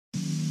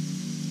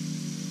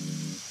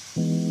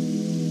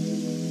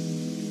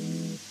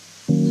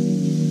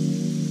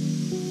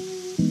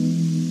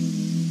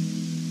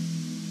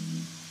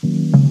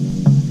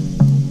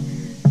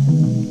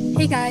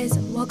guys,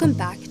 welcome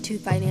back to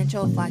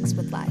Financial Flex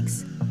with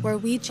Lex, where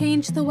we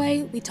change the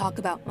way we talk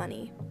about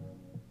money.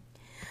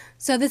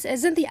 So this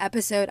isn't the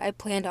episode I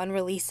planned on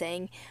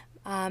releasing.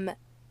 That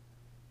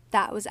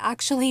was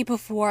actually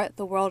before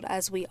the world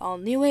as we all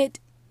knew it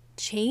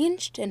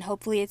changed, and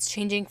hopefully it's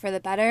changing for the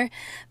better,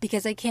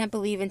 because I can't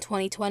believe in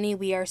 2020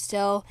 we are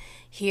still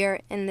here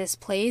in this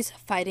place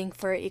fighting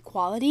for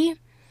equality.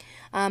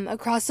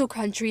 Across the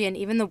country and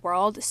even the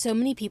world, so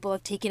many people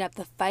have taken up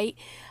the fight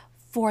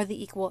for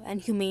the equal and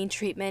humane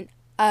treatment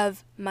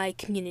of my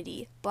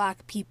community,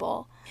 Black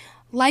people.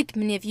 Like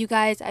many of you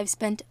guys, I've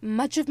spent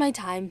much of my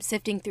time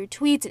sifting through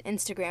tweets and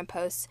Instagram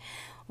posts,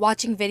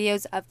 watching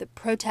videos of the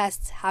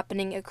protests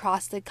happening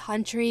across the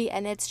country,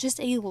 and it's just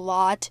a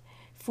lot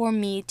for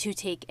me to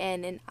take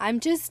in, and I'm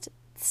just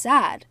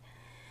sad.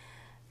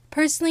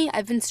 Personally,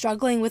 I've been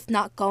struggling with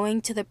not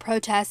going to the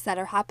protests that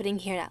are happening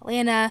here in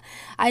Atlanta.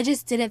 I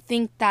just didn't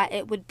think that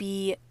it would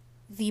be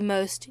the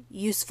most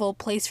useful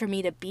place for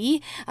me to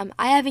be.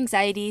 I have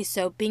anxiety,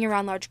 so being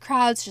around large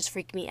crowds just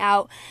freaked me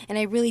out, and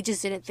I really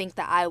just didn't think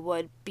that I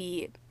would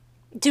be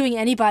doing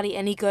anybody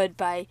any good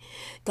by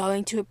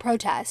going to a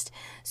protest.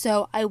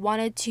 So I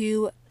wanted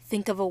to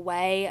think of a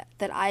way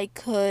that I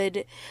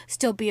could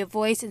still be a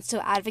voice and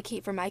still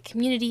advocate for my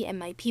community and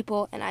my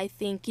people, and I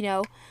think,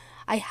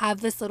 I have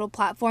this little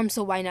platform,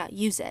 so why not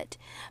use it?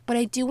 But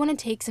I do want to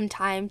take some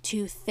time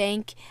to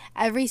thank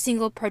every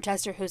single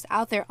protester who's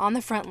out there on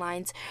the front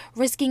lines,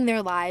 risking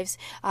their lives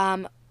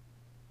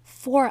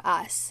for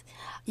us.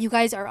 You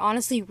guys are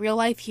honestly real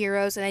life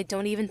heroes, and I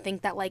don't even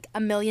think that like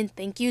a million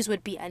thank yous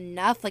would be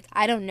enough.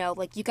 I don't know,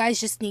 you guys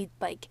just need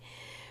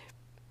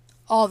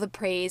all the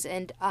praise,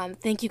 and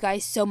thank you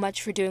guys so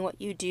much for doing what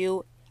you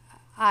do.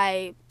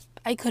 I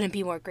couldn't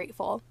be more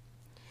grateful.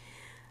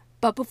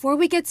 But before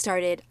we get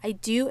started, I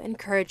do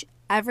encourage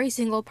every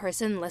single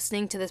person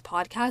listening to this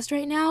podcast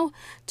right now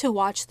to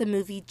watch the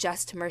movie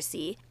Just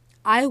Mercy.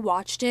 I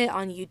watched it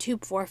on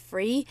YouTube for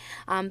free.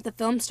 The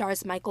film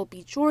stars Michael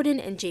B. Jordan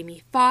and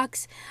Jamie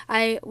Foxx.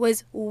 I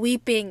was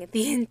weeping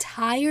the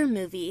entire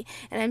movie,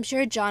 and I'm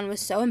sure John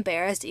was so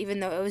embarrassed,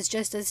 even though it was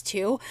just us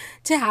two,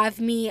 to have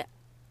me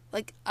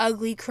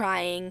ugly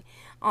crying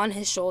on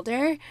his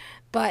shoulder.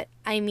 But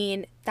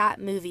that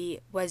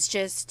movie was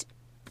just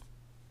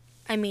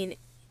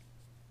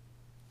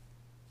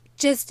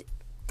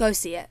go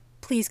see it.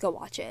 Please go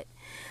watch it.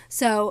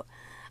 So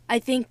I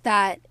think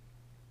that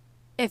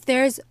if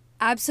there's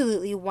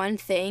absolutely one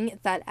thing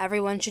that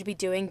everyone should be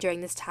doing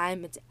during this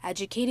time, it's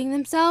educating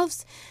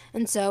themselves.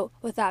 And so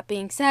with that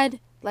being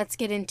said, let's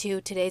get into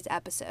today's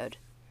episode.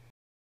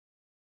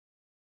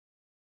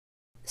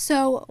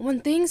 So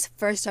when things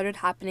first started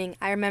happening,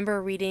 I remember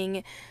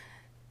reading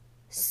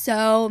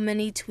so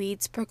many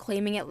tweets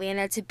proclaiming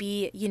Atlanta to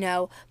be,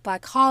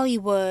 Black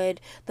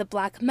Hollywood, the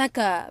Black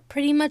Mecca,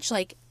 pretty much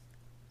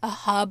a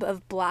hub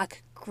of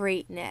Black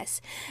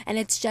greatness. And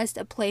it's just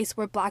a place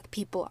where Black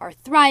people are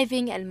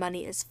thriving and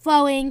money is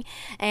flowing.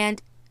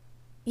 And,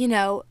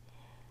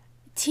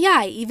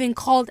 T.I. even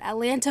called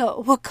Atlanta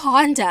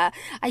Wakanda.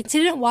 I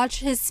didn't watch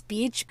his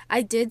speech.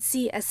 I did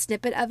see a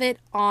snippet of it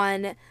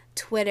on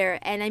Twitter.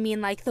 And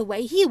the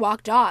way he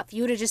walked off,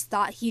 you would have just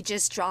thought he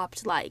just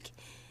dropped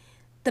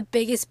the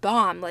biggest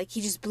bomb.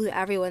 He just blew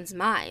everyone's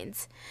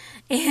minds.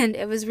 And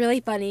it was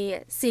really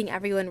funny seeing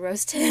everyone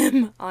roast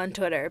him on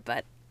Twitter,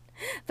 but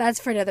that's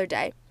for another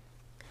day.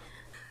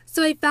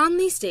 So I found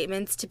these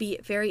statements to be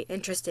very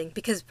interesting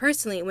because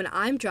personally, when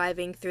I'm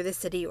driving through the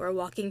city or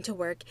walking to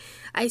work,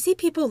 I see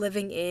people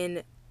living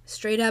in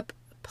straight up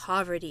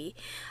poverty.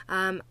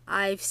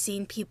 I've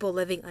seen people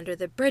living under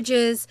the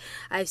bridges.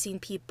 I've seen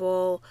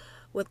people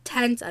with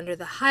tents under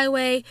the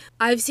highway.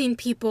 I've seen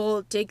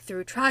people dig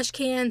through trash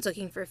cans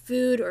looking for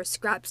food or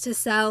scraps to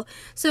sell.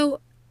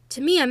 So to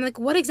me, I'm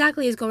what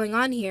exactly is going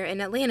on here in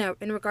Atlanta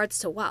in regards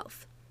to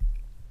wealth?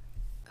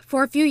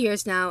 For a few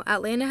years now,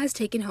 Atlanta has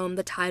taken home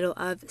the title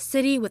of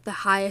City with the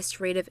highest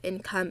rate of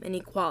income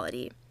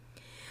inequality.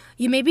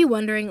 You may be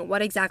wondering,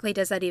 what exactly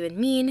does that even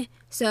mean?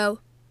 So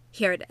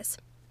here it is.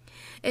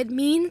 It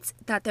means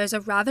that there's a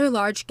rather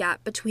large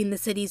gap between the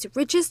city's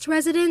richest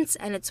residents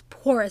and its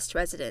poorest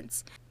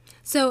residents.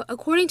 So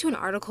according to an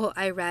article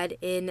I read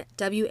in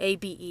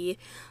WABE,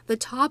 the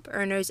top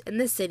earners in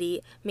the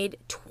city made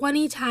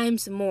 20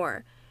 times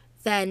more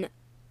than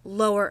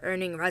lower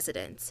earning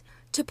residents.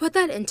 To put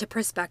that into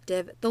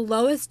perspective, the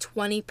lowest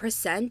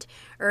 20%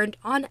 earned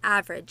on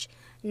average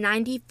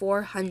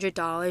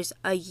 $9,400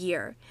 a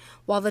year,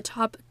 while the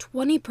top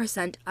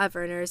 20% of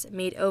earners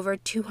made over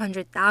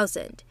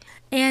 $200,000.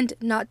 And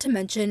not to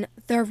mention,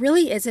 there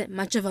really isn't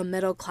much of a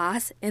middle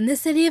class in the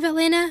city of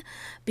Atlanta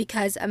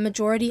because a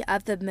majority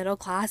of the middle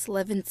class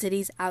live in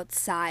cities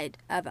outside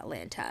of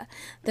Atlanta.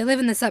 They live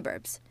in the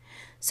suburbs.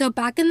 So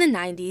back in the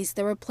 90s,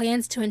 there were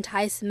plans to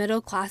entice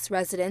middle-class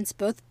residents,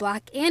 both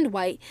Black and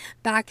white,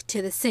 back to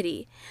the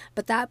city.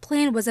 But that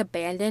plan was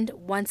abandoned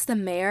once the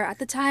mayor at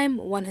the time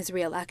won his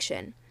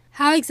re-election.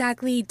 How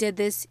exactly did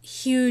this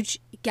huge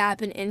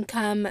gap in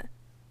income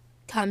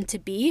come to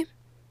be?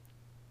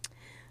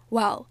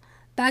 Well,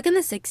 Back in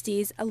the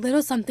 60s, a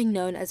little something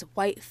known as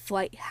white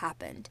flight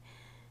happened.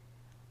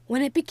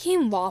 When it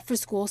became law for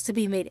schools to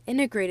be made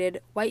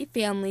integrated, white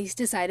families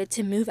decided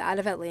to move out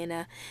of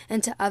Atlanta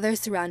and to other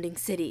surrounding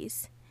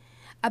cities.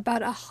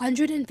 About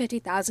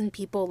 150,000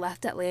 people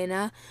left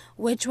Atlanta,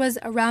 which was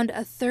around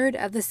a third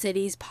of the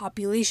city's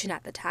population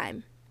at the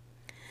time.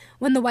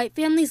 When the white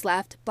families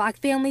left, black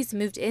families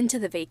moved into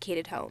the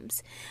vacated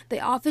homes.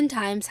 They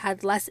oftentimes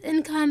had less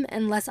income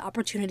and less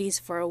opportunities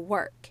for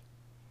work.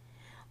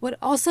 What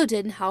also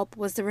didn't help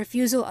was the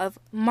refusal of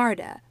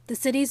MARTA, the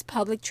city's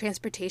public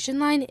transportation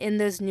line in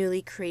those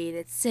newly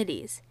created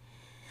cities.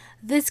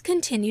 This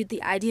continued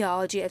the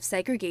ideology of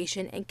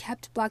segregation and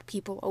kept black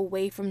people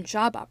away from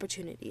job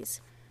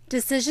opportunities.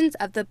 Decisions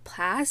of the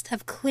past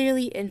have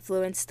clearly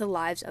influenced the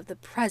lives of the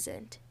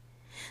present.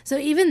 So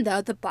even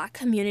though the black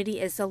community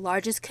is the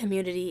largest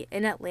community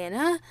in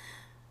Atlanta,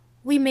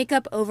 we make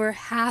up over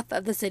half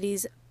of the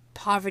city's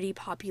poverty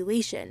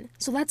population.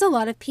 So that's a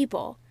lot of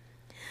people.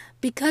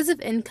 Because of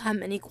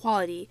income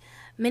inequality,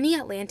 many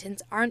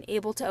Atlantans aren't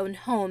able to own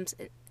homes,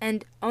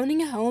 and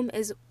owning a home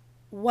is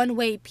one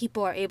way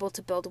people are able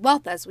to build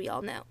wealth, as we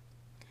all know.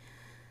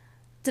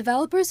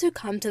 Developers who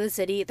come to the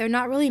city, they're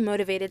not really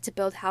motivated to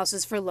build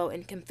houses for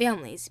low-income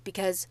families,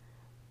 because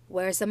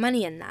where's the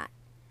money in that?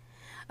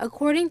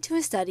 According to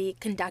a study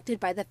conducted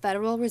by the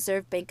Federal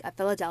Reserve Bank of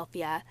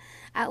Philadelphia,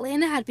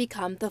 Atlanta had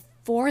become the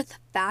fourth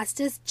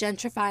fastest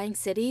gentrifying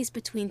cities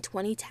between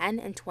 2010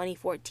 and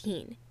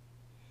 2014.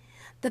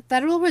 The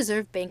Federal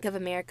Reserve Bank of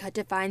America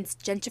defines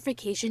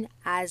gentrification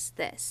as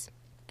this: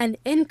 an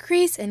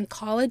increase in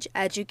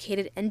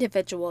college-educated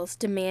individuals'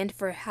 demand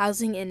for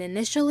housing in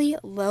initially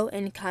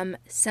low-income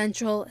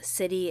central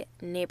city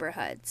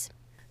neighborhoods.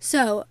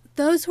 So,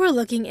 those who are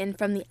looking in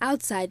from the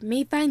outside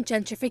may find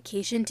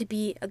gentrification to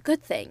be a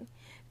good thing.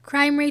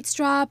 Crime rates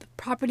drop,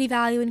 property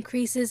value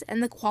increases,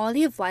 and the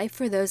quality of life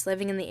for those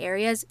living in the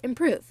areas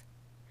improve.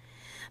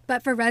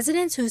 But for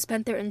residents who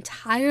spent their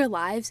entire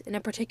lives in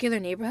a particular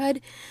neighborhood,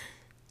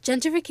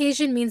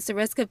 gentrification means the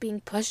risk of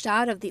being pushed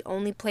out of the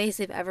only place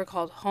they've ever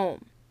called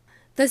home.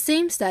 The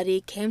same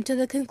study came to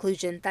the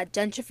conclusion that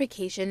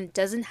gentrification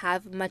doesn't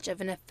have much of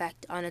an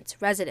effect on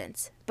its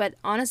residents, but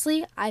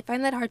honestly, I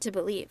find that hard to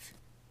believe.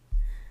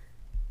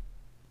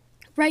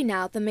 Right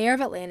now, the mayor of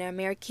Atlanta,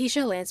 Mayor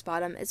Keisha Lance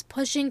Bottoms, is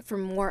pushing for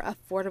more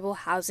affordable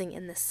housing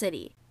in the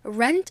city.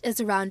 Rent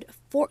is around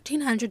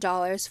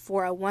 $1,400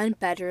 for a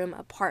one-bedroom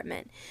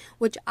apartment,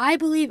 which I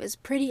believe is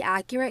pretty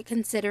accurate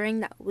considering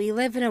that we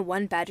live in a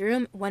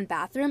one-bedroom,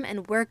 one-bathroom,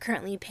 and we're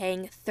currently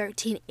paying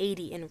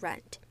 $1,380 in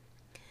rent.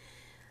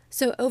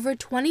 So over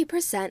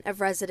 20%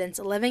 of residents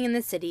living in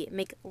the city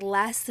make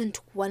less than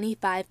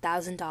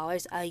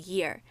 $25,000 a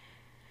year.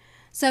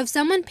 So if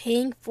someone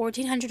paying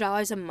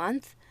 $1,400 a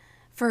month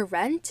for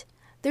rent,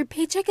 their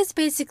paycheck is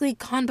basically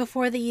gone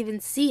before they even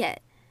see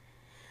it.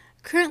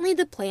 Currently,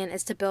 the plan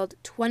is to build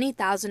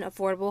 20,000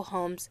 affordable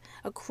homes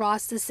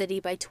across the city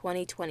by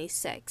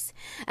 2026,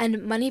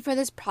 and money for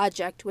this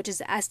project, which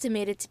is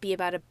estimated to be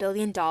about $1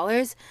 billion,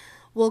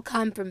 will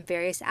come from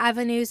various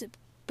avenues,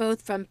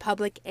 both from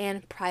public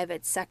and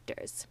private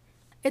sectors.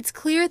 It's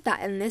clear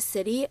that in this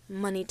city,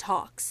 money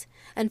talks,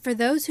 and for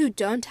those who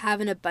don't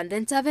have an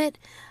abundance of it,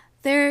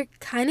 they're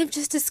kind of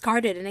just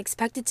discarded and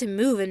expected to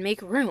move and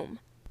make room.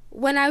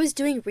 When I was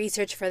doing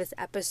research for this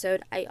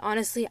episode, I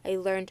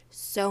learned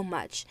so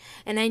much,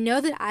 and I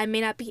know that I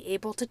may not be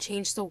able to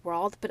change the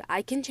world, but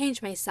I can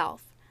change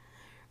myself.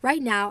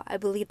 Right now, I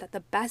believe that the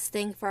best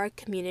thing for our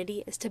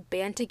community is to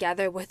band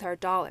together with our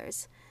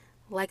dollars.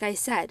 Like I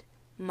said,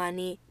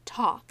 money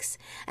talks,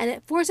 and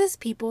it forces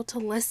people to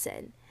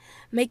listen.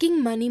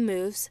 Making money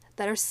moves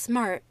that are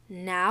smart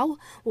now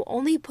will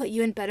only put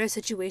you in better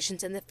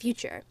situations in the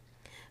future.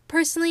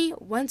 Personally,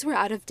 once we're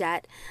out of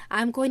debt,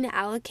 I'm going to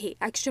allocate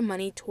extra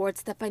money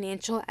towards the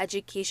financial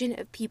education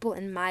of people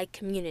in my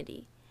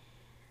community.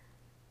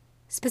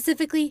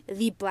 Specifically,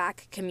 the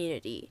Black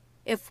community,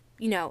 if,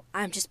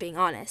 I'm just being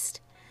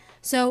honest.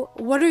 So,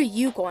 what are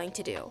you going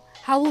to do?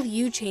 How will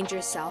you change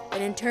yourself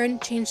and in turn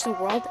change the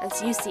world as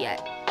you see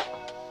it?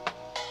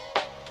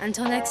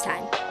 Until next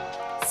time,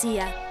 see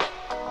ya.